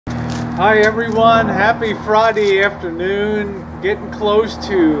Hi everyone, happy Friday afternoon. Getting close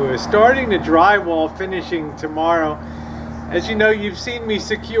to starting the drywall finishing tomorrow. As you know, you've seen me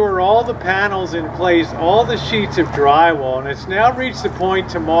secure all the panels in place, all the sheets of drywall, and it's now reached the point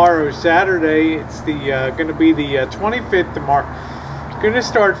tomorrow, Saturday. It's going to be the 25th tomorrow. Going to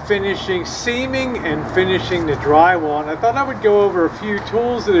start finishing, seaming and finishing the drywall, and I thought I would go over a few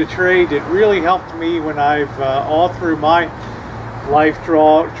tools of the trade that really helped me when I've all through my life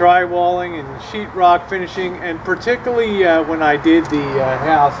drywalling and sheetrock finishing, and particularly when I did the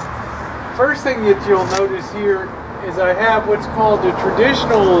house. First thing that you'll notice here is I have what's called the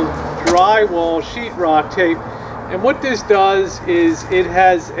traditional drywall sheetrock tape, and what this does is it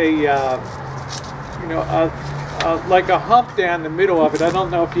has a like a hump down the middle of it. I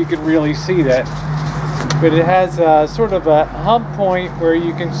don't know if you can really see that, but it has sort of a hump point where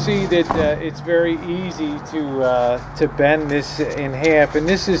you can see that it's very easy to bend this in half, and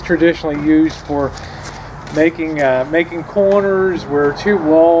this is traditionally used for making corners where two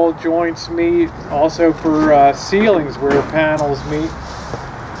wall joints meet, also for ceilings where panels meet,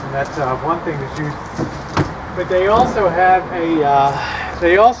 and that's one thing that's used. But they also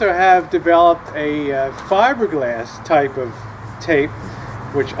have developed a fiberglass type of tape,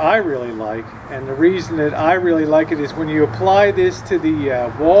 which I really like, and the reason that I really like it is when you apply this to the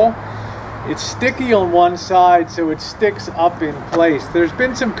wall, it's sticky on one side, so it sticks up in place. There's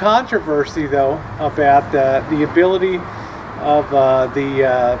been some controversy though about the ability of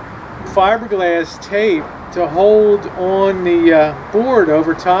the fiberglass tape to hold on the board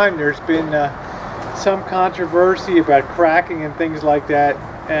over time. There's been some controversy about cracking and things like that,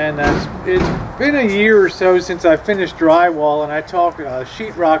 and it's been a year or so since I finished drywall, and I talked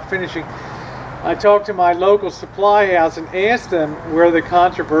sheetrock finishing. I talked to my local supply house and asked them where the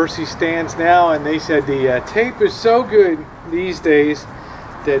controversy stands now, and they said the tape is so good these days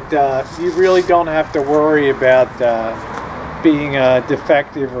that you really don't have to worry about being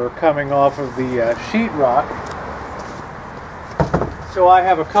defective or coming off of the sheetrock. So I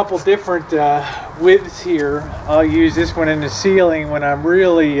have a couple different widths here. I'll use this one in the ceiling when I'm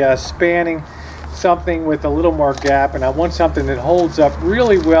really spanning something with a little more gap, and I want something that holds up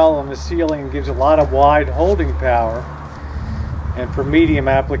really well on the ceiling and gives a lot of wide holding power. And for medium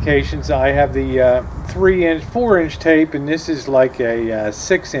applications, I have the 3-inch, 4-inch tape, and this is like a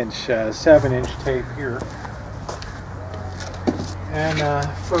 6-inch, 7-inch tape here. And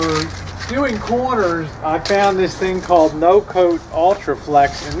for doing corners, I found this thing called No Coat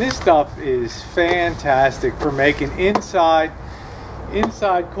UltraFlex, and this stuff is fantastic for making inside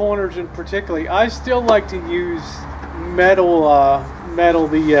corners, and particularly I still like to use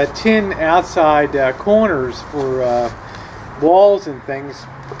the tin outside corners for walls and things,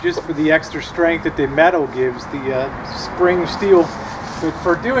 just for the extra strength that the metal gives, the spring steel. But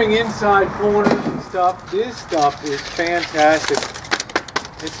for doing inside corners and stuff, this stuff is fantastic.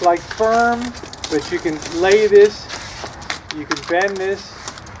 It's like firm, but you can lay this, you can bend this.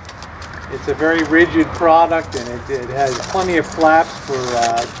 It's a very rigid product, and it has plenty of flaps for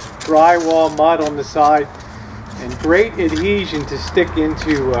drywall, mud on the side, and great adhesion to stick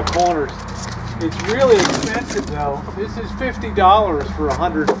into corners. It's really expensive though. This is $50 for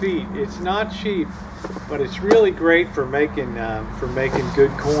 100 feet. It's not cheap, but it's really great for making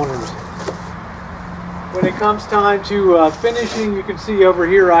good corners. When it comes time to finishing, you can see over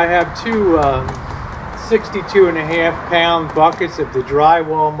here I have two 62.5-pound buckets of the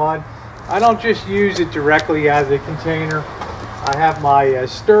drywall mud. I don't just use it directly out of the container. I have my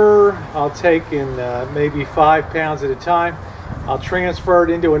stirrer. I'll take in maybe 5 pounds at a time. I'll transfer it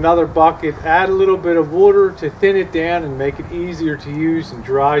into another bucket, add a little bit of water to thin it down and make it easier to use and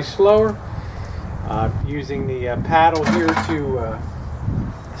dry slower. Using the paddle here to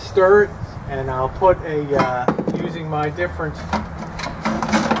stir it, and I'll put using my different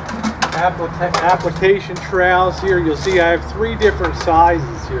application trowels here. You'll see I have 3 different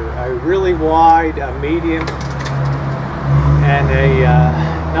sizes here: a really wide, a medium, and a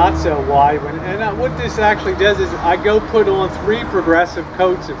not so wide one. And what this actually does is I go put on 3 progressive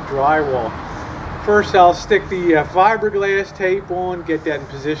coats of drywall. First I'll stick the fiberglass tape on, get that in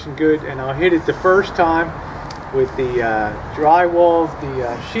position good, and I'll hit it the first time with the drywall, the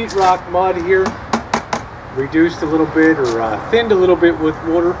sheetrock mud here, reduced a little bit or thinned a little bit with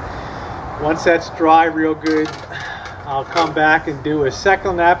water. Once that's dry real good, I'll come back and do a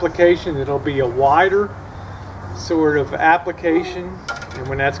second application. It'll be a wider sort of application, and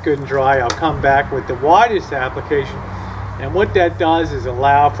when that's good and dry, I'll come back with the widest application. And what that does is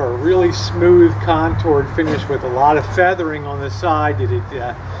allow for a really smooth contoured finish with a lot of feathering on the side that it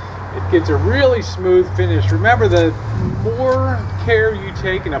It gives a really smooth finish. Remember, the more care you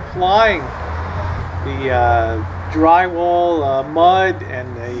take in applying the drywall mud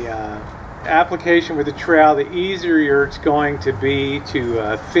and the application with the trowel, the easier it's going to be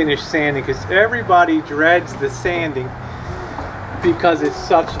to finish sanding, because everybody dreads the sanding because it's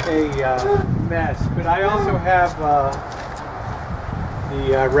such a mess. But I also have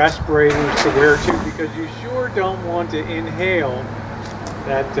the respirators to wear too, because you sure don't want to inhale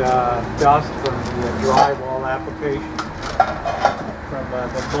that dust from the drywall application, from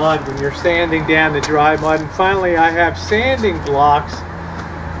the mud when you're sanding down the dry mud. And finally, I have sanding blocks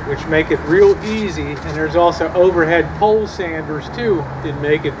which make it real easy, and there's also overhead pole sanders too that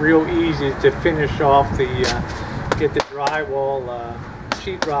make it real easy to finish off the get the drywall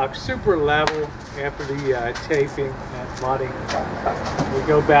sheetrock super level after the taping and mudding. We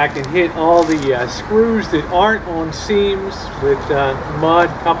go back and hit all the screws that aren't on seams with mud,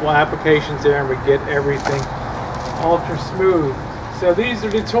 couple applications there, and we get everything ultra smooth. So these are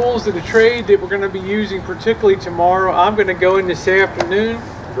the tools of the trade that we're going to be using, particularly tomorrow. I'm going to go in this afternoon.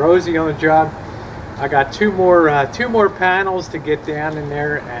 Rosie on the job. I got two more panels to get down in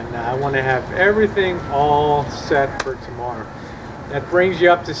there, and I want to have everything all set for tomorrow. That brings you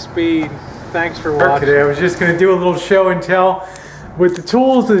up to speed. Thanks for watching. Today I was just going to do a little show and tell with the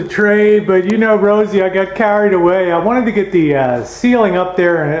tools of the trade, but you know, Rosie, I got carried away. I wanted to get the ceiling up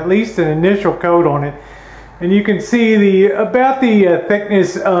there and at least an initial coat on it. And you can see about the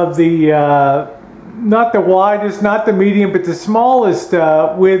thickness of the not the widest, not the medium, but the smallest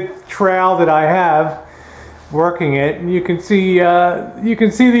width trowel that I have working it. And you can see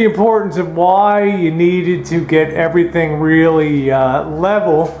the importance of why you needed to get everything really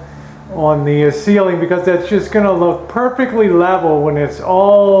level on the ceiling, because that's just going to look perfectly level when it's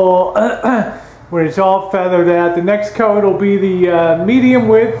all when it's all feathered out. The next coat will be the medium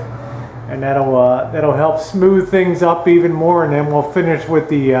width, and that'll help smooth things up even more. And then we'll finish with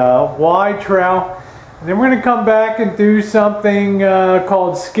the wide trowel. And then we're going to come back and do something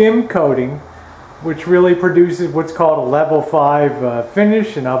called skim coating, which really produces what's called a level 5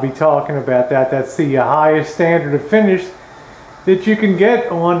 finish, and I'll be talking about that. That's the highest standard of finish that you can get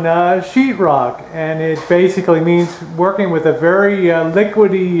on sheetrock, and it basically means working with a very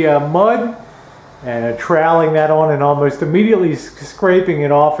liquidy mud and troweling that on and almost immediately scraping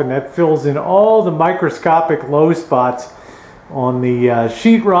it off, and that fills in all the microscopic low spots on the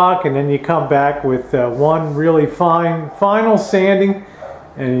sheetrock. And then you come back with one really final sanding,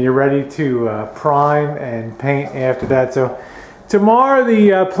 and you're ready to prime and paint after that. So tomorrow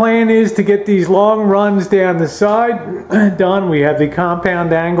the plan is to get these long runs down the side done. We have the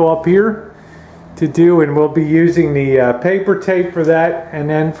compound angle up here to do, and we'll be using the paper tape for that. And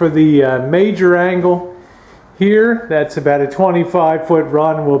then for the major angle here, that's about a 25-foot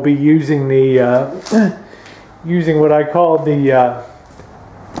run, we'll be using the using what I call the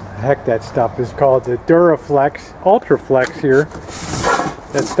heck, that stuff is called the DuraFlex, UltraFlex here.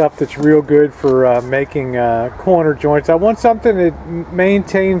 That stuff that's real good for making corner joints. I want something that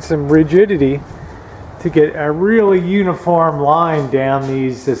maintains some rigidity to get a really uniform line down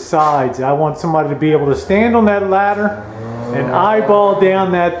these sides. I want somebody to be able to stand on that ladder and eyeball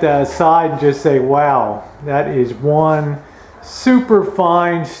down that side and just say, wow, that is one super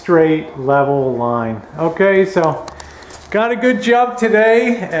fine, straight, level line. Okay, so got a good jump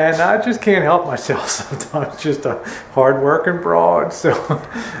today, and I just can't help myself sometimes. Just a hard-working broad. So,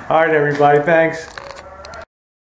 all right, everybody, thanks.